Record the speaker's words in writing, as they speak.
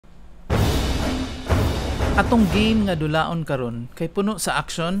Atong game nga dulaon karon kay puno sa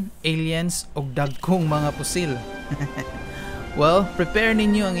action, aliens ug dagkong mga pusil. Well, prepare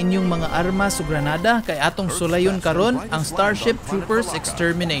ninyo ang inyong mga armas ug granada kay atong sulayon karon ang Starship Troopers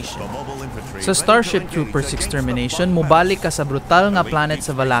Extermination. Sa Starship Troopers Extermination, mobalik ka sa brutal nga planet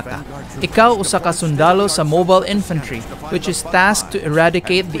sa Valaka. Ikaw usa ka sundalo sa mobile infantry which is tasked to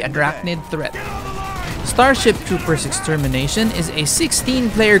eradicate the arachnid threat. Starship Troopers Extermination is a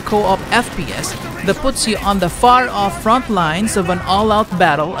 16-player co-op FPS that puts you on the far-off front lines of an all-out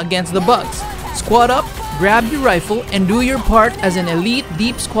battle against the bugs. Squad up, grab your rifle, and do your part as an elite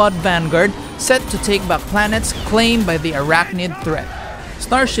deep squad vanguard set to take back planets claimed by the arachnid threat.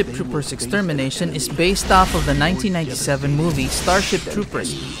 Starship Troopers Extermination is based off of the 1997 movie Starship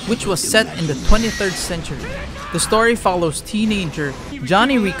Troopers, which was set in the 23rd century. The story follows teenager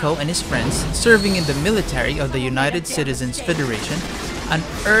Johnny Rico and his friends serving in the military of the United Citizens Federation, an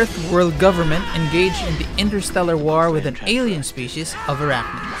Earth world government engaged in the interstellar war with an alien species of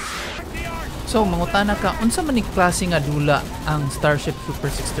arachnids. So, mangutana ka, unsa man ni klase nga dula ang Starship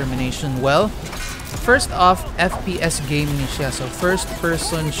Troopers Extermination? Well, first off, FPS game ni siya, so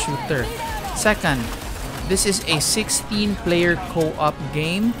first-person shooter. Second, this is a 16-player co-op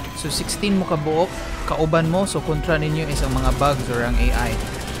game. So 16 mo kabuok, kauban mo, so kontra ninyo is ang mga bugs or ang AI.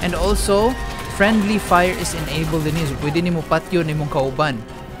 And also, friendly fire is enabled din, so pwede nimo patyo nimong kauban.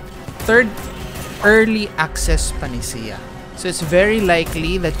 Third, early access pa ni siya. So it's very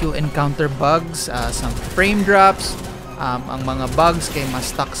likely that you'll encounter bugs, some frame drops, ang mga bugs kay mas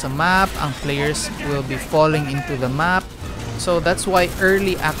stuck sa map, ang players will be falling into the map. So that's why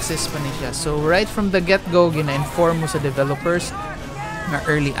early access pa ni siya. So right from the get-go, gina-inform mo sa developers na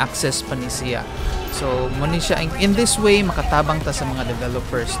early access pa ni siya. So mo ni siya, in this way makatabang ta sa mga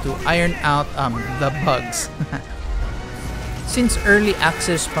developers to iron out the bugs. Since early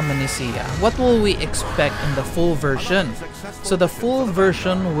access pa man ni siya, what will we expect in the full version? So the full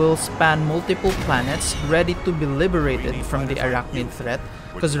version will span multiple planets ready to be liberated from the arachnid threat,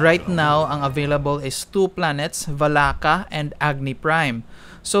 because right now ang available is 2 planets, Valaka and Agni Prime.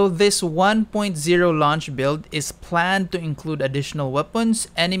 So this 1.0 launch build is planned to include additional weapons,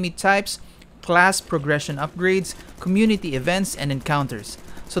 enemy types, class progression upgrades, community events, and encounters.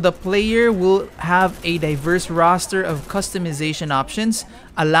 So the player will have a diverse roster of customization options,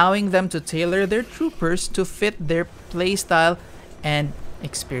 allowing them to tailor their troopers to fit their playstyle and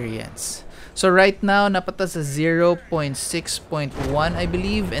experience. So right now, napata sa 0.6.1 I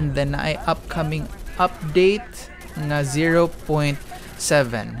believe, and then ay upcoming update nga 0.7.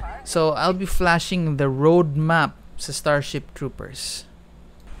 So I'll be flashing the roadmap sa Starship Troopers.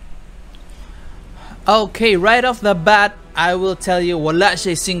 Okay, right off the bat, I will tell you wala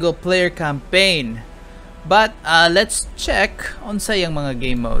siya single player campaign. But let's check on sa yung mga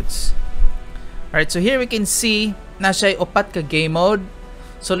game modes. Alright, so here we can see na siya upat ka game mode.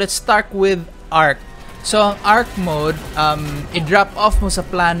 So let's start with Arc. So ang Arc mode, i-drop off mo sa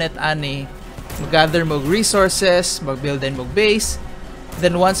planet ani, mag-gather mo resources, mag-build din mo base.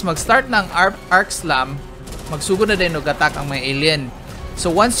 Then once mag-start ng Arc Slam, magsugod na din og attack ang mga alien. So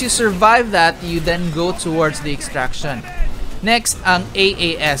once you survive that, you then go towards the extraction. Next, ang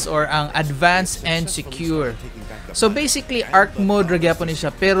AAS or ang Advanced and Secure. So basically, Arc mode ragyapon ni siya,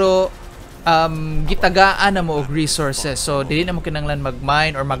 pero gitagaan na mo og resources. So dili na mo kinahanglan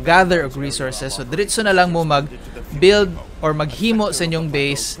mag-mine or mag-gather og resources. So diretso na lang mo mag-build or maghimo sa inyong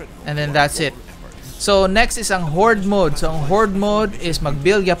base, and then that's it. So next is ang Horde mode. So ang Horde mode is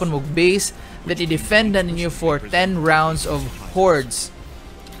mag-build gyapon mo base that i-defend na ninyo for 10 rounds of hordes.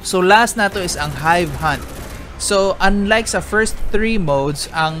 So last na to is ang Hive Hunt. So unlike sa first 3 modes,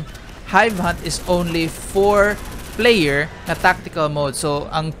 ang Hive Hunt is only 4 player na tactical mode. So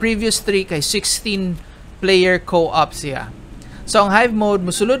ang previous 3 kay 16 player co-op siya. So ang Hive mode,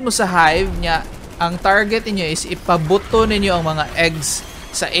 musulod mo sa Hive nya, ang target niyo is ipabuto ninyo ang mga eggs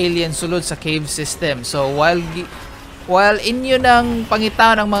sa alien sulod sa cave system. So while inyo nang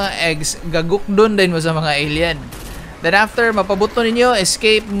pangitawan ang mga eggs, gagukdon din mo sa mga alien. Then after mapabuto ninyo,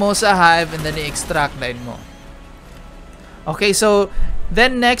 escape mo sa Hive and then i-extract din mo. Okay, so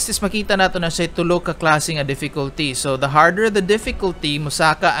then next is makita nato na siya tulo ka klase nga difficulty. So the harder the difficulty,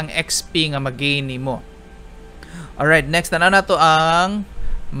 musaka ang XP nga mag-gain nimo. Alright, next na nato ang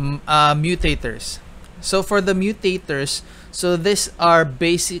mutators. So for the mutators, so these are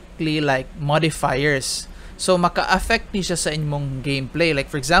basically like modifiers. So maka-affect ni siya sa inyong gameplay.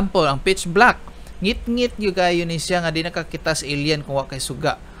 Like for example, ang pitch black, ngit-ngit yung kayo ni siya nga di nakakita sa alien kung wa kay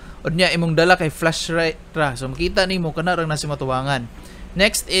suga. O niya imong dala kay flashlight ra. So makita nimo kana ra na si matuwangan.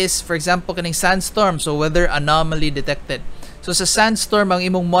 Next is for example kaning sandstorm, so weather anomaly detected. So sa sandstorm ang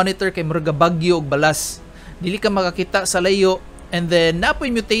imong monitor kay murag bagyo og balas. dili ka makakita sa layo, and then napoy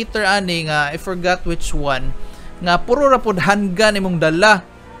mutator ani nga I forgot which one nga puro ra pod handgun imong dala.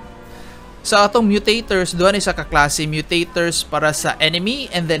 Sa atong mutators, duha ni sa kaklase, mutators para sa enemy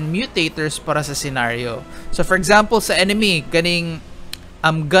and then mutators para sa scenario. So for example sa enemy ganing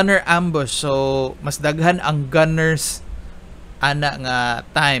gunner ambush, so mas daghan ang gunners ana nga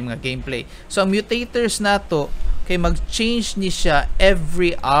time nga gameplay. So ang mutators nato kay mag-change ni siya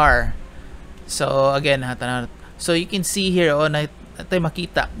every hour. So again, so you can see here natay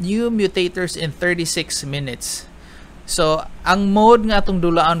makita new mutators in 36 minutes. So ang mode nga atong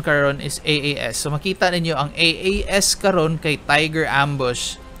dulaon karon is AAS. So makita ninyo ang AAS karon kay Tiger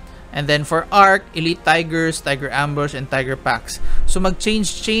Ambush. And then for Arc, Elite Tigers, Tiger Ambush, and Tiger Packs. So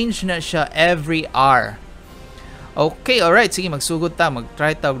mag-change na siya every hour. Okay, alright. Sige, magsugod ta.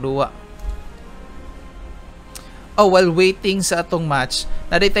 Mag-try ta og duwa. Oh, while waiting sa atong match,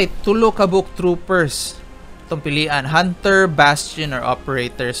 naditay tulo ka book troopers itong pilian, Hunter, Bastion, or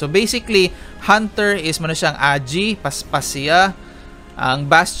Operator. So basically, Hunter is man siyang agi, paspas siya. Ang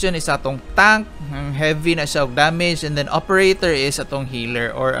Bastion is atong tank, heavy na siya og damage, and then Operator is atong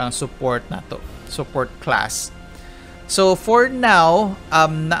healer or ang support nato, support class. So for now,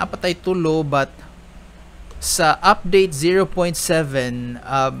 naapatay tulo, but sa update 0.7,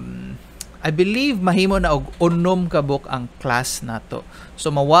 I believe mahimo na og unom kabuk ang class nato.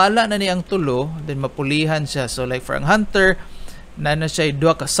 So mawala na niyang tulo, then mapulihan siya. So like for ang Hunter, na siya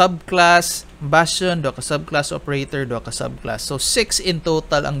duha ka subclass, Bastion duha ka subclass, Operator duha ka subclass. So 6 in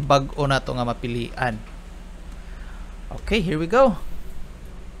total ang bag-o nato nga mapilian. Okay, here we go.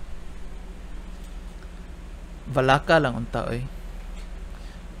 Valaka lang unta oy.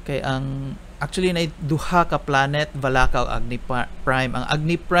 Kay ang actually na duha ka planet, Valaka ug Agni Prime. Ang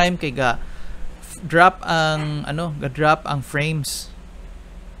Agni Prime kay ga drop ang ga-drop ang frames.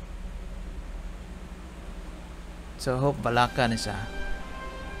 So hope Valaka na siya.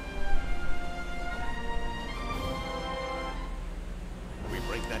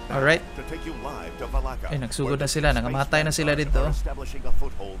 Alright. Ay, nagsugod na sila. Nangamatay na sila dito.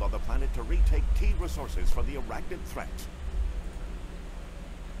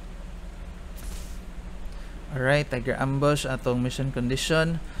 Alright, Tiger Ambush atong mission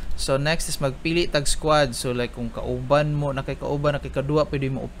condition. So next is magpili tag squad. So like kung kauban mo, nakay-kauban, nakay-kadua, pwede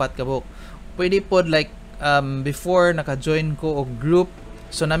mo upat kabuk. Pwede pod like before naka-join ko og group.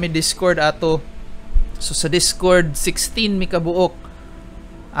 So nami Discord ato. So sa Discord 16 mi kabuok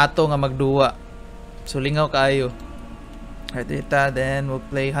ato nga magduwa. So lingaw kaayo. Right dita, then we'll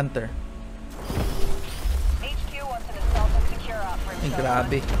play Hunter. Ay,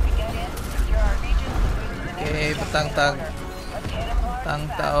 grabe. Okay, patang-tag.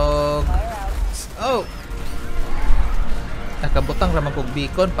 Tang-taog. Oh! Nakabutang ramang kong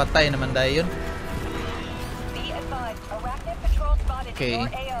beacon. Patay naman dayon. Okay.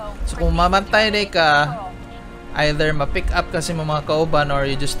 So kung mamantay day ka, either ma-pick up kasi mo mga kauban or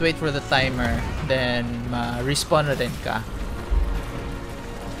you just wait for the timer, then ma-respawn na din ka.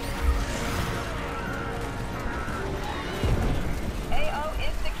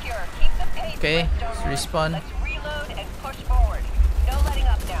 Okay, respawn.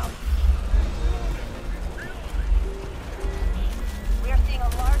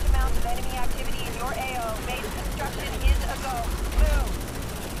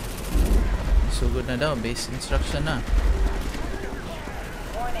 Sugod na daw, base instruction na.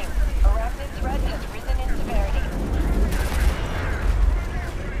 Warning, arachnid threat has risen in severity.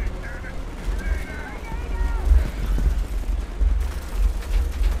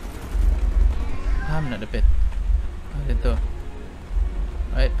 Ham na dapit. Ah, dito.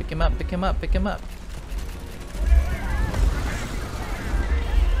 Alright, pick him up, pick him up, pick him up.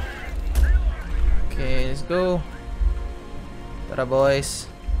 Okay, let's go. Tara boys.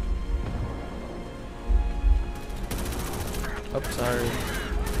 Oops, sorry.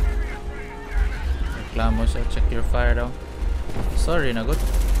 Reklamo siya. Check your fire daw. Sorry, nagot.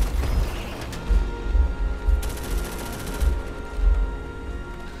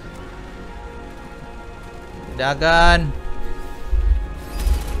 Dagan.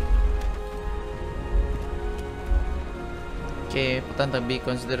 Okay, putang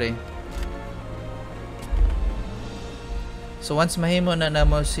beacons dire. So once mahimo na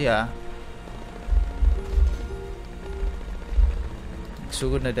namo siya,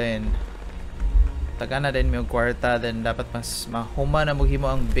 sugod na din. Taga na din may kwarta, then dapat mas mahuma na maghimo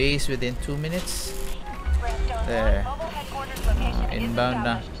ang base within 2 minutes. There. Inbound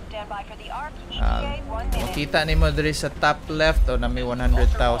na. Makita ni mo diri sa top left o na may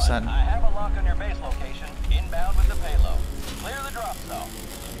 100,000.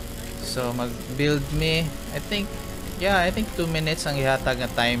 So mag-build me. I think 2 minutes ang ihatag na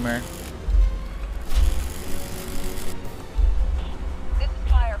timer. This is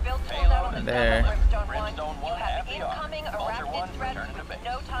Fire. Build tools out on the There. demo, Brimstone 1. You have incoming arachnid threat with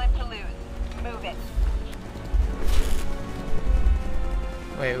no time to lose. Move it.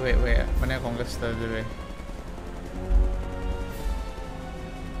 Wait. Mana akong gusto dito.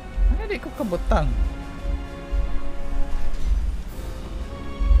 Hindi ko kabutang.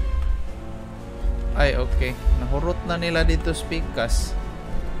 Ay, okay. Nahurot na nila dito speakers.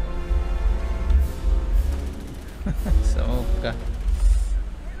 Sa ka.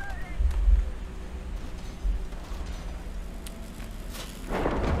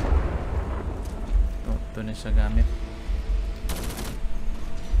 Ito na siya gamit.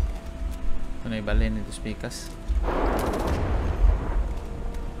 Ito na ibalin dito speakers.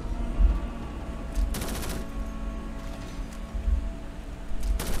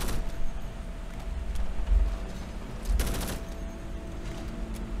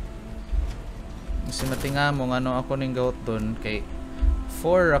 Kasi matinga mo ano ako ning gawot doon kay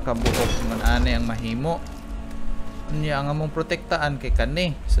 4 ra ka buok man ani ang mahimo. Unya ang among protektaan kay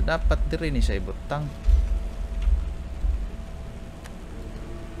kani. So dapat diri ni siya ibutang.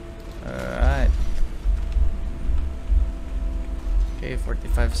 Alright. Okay,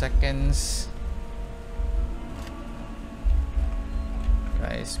 45 seconds.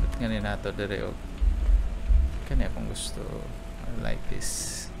 Guys, ba't nga nato diri og kani akong gusto. I like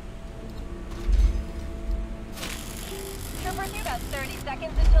this. Troopers, you got 30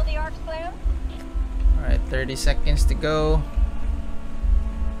 seconds until the arc slams. Alright, 30 seconds to go.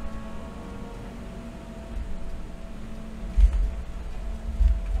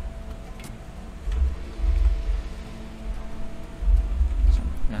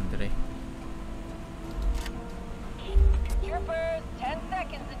 Troopers, 10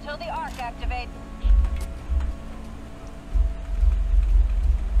 seconds until the arc activates.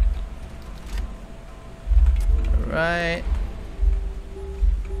 Alright.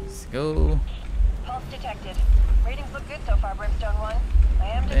 Let's go. Pulse detected. Ratings look good so far, Brimstone 1.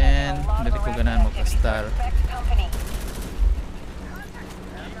 I am Then, detecting a lot dali of ko arachnid ganahan activity, so mag-star. expect company.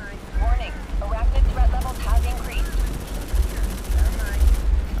 Warning, arachnid threat levels has increased.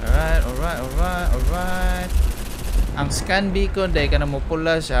 Alright. Ang scan beacon day kana mo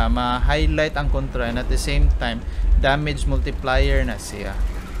pula siya, ma-highlight ang kontra and at the same time damage multiplier na siya.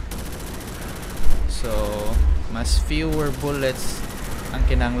 So, mas fewer bullets ang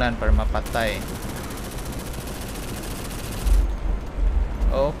kinanglan para mapatay.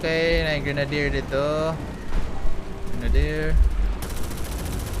 Okay, na grenadier dito. Grenadier.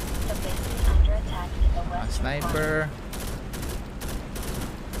 The base is under attack in the Ah, west. sniper.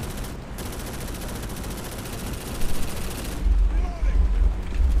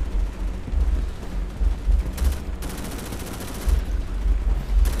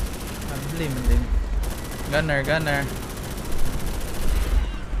 Man din. Gunner.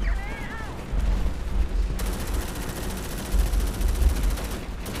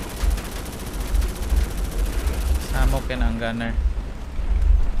 Samok yan ang gunner.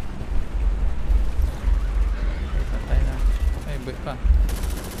 Ay, patay na. Ay, buhay pa.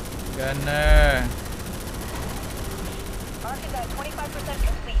 Gunner. Arc is at 25%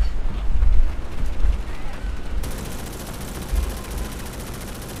 complete.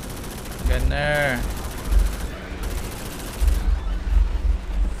 Gunner.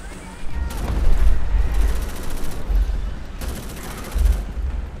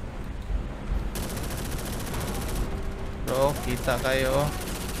 Bro, kita kayo.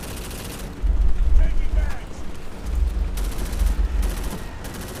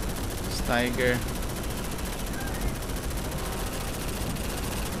 Tiger.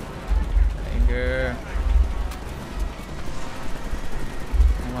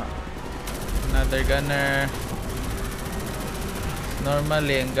 Another gunner.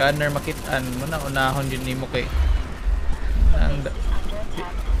 Normally, ang gunner makitaan mo na unahon yun ni mo kay ang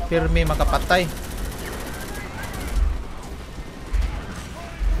pirmi makapatay.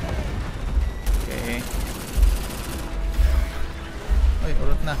 Okay. Oy,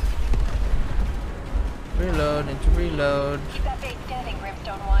 urot na. Reload, into reload. Keep that base standing,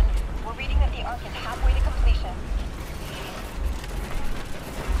 Brimstone 1. We're reading that the arc is halfway to completion.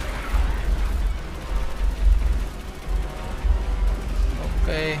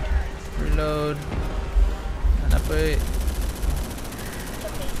 Okay. Reload. Ano po eh? The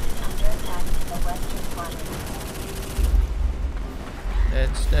base is under attack in the western front.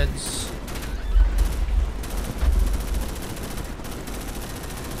 Deads.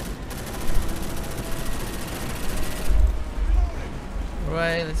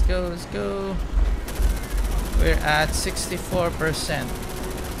 Alright, let's go, let's go. We're at 64%.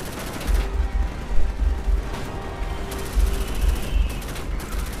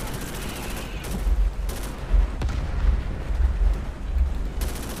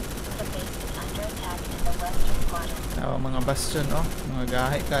 Mga bastion, oh. Mga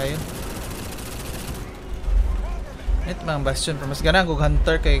gahe kayo. Ito mga bastion. Pero mas ganang kung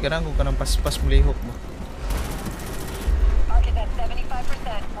hunter kay ganang kung kanang paspas mulihok mo. Market at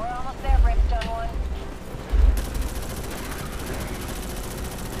 75%. We're almost there, Brimstone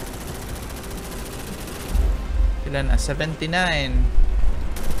 1. Ilan na? 79.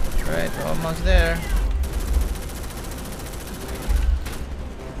 Right, almost there.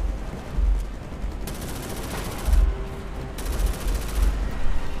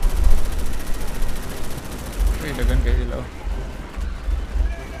 Dagan kayo sila, oh.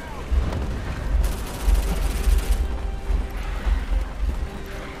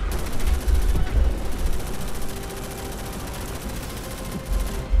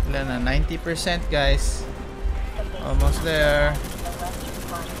 Ilan na? 90% guys. Almost there.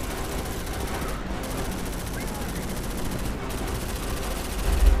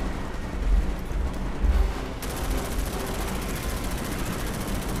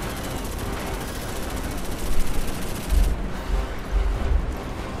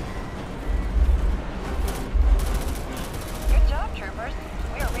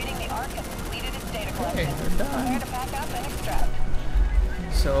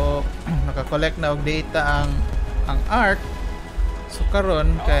 So, naka-collect na og data ang ARC. So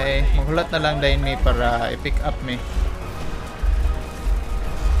karon kay maghulat na lang dayon mi para i-pick up mi.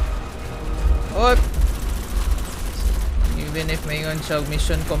 Oh. Even if mayon siya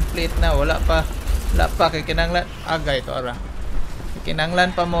mission complete na, wala pa kay kinanglan agay to ara.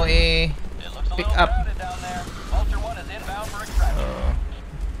 Kinanglan pa mo i-pick up.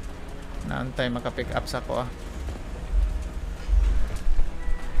 Naantay maka-pick up sa ko, ah.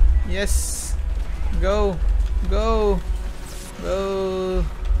 Yes. Go. Go. Go.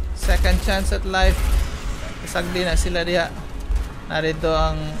 Second chance at life. Sagdi na sila diha. Narito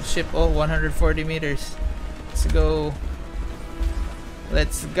ang ship, oh, 140 meters. Let's go.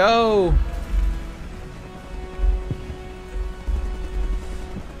 Let's go.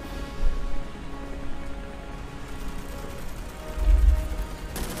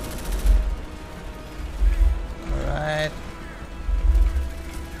 Alright.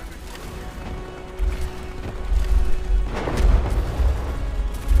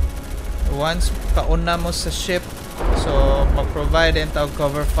 Once kauna mo sa ship, so mag-provide and tawag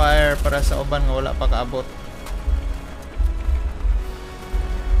cover fire para sa uban nga wala pa kaabot.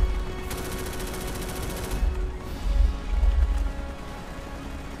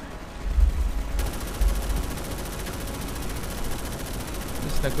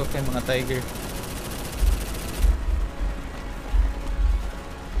 Just nagko kay mga tiger.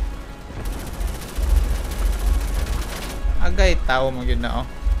 Agay tao mo yun na, oh.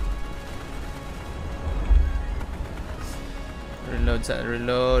 Reload sa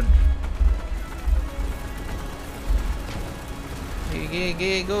reload.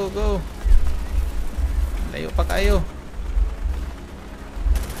 Gigi, go, go. Layo pa kayo.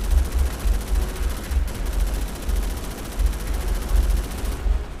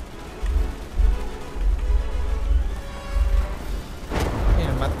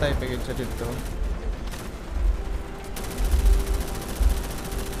 Ayun, matay pa yun siya dito.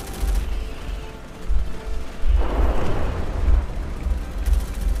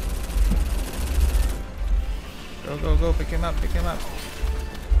 Go, pick him up, pick him up.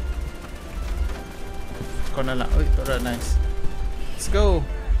 Ko na lang. Uy, tora, nice. Let's go.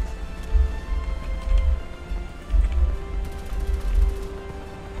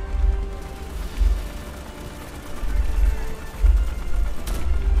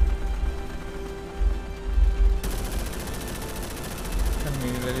 Kami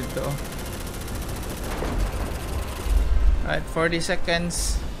nila dito. Alright, 40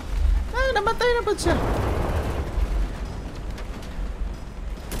 seconds. Ah, namatay na ba siya?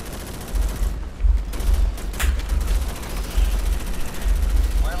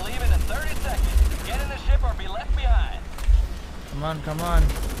 Come on.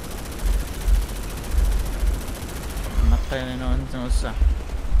 Matay na noon sa usa.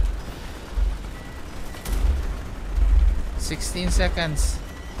 16 seconds.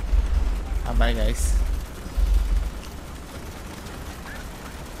 Bye guys.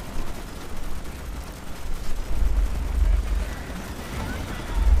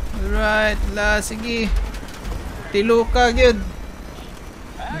 Alright, sige. Tilo ka gyud.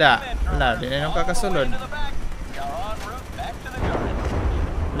 Di na nung kakasulod.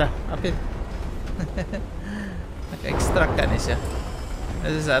 Lah, apil. Naka-extract ka na siya.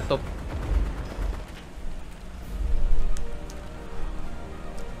 Nasa sa top.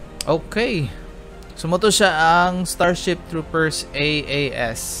 Okay. Sumoto siya ang Starship Troopers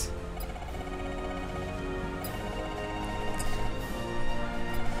AAS.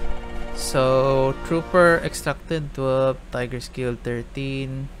 So, Trooper extracted 12, Tiger Skill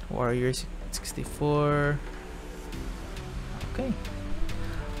 13, Warrior 64. Okay.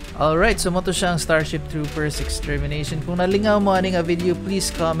 Alright, sumoto siya ang Starship Troopers Extermination. Kung nalingaw mo aning a video, please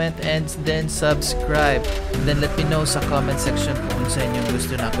comment and then subscribe. And then let me know sa comment section kung sa inyong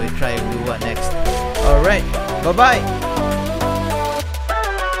gusto na ko i-try o duwa next. Alright, bye-bye!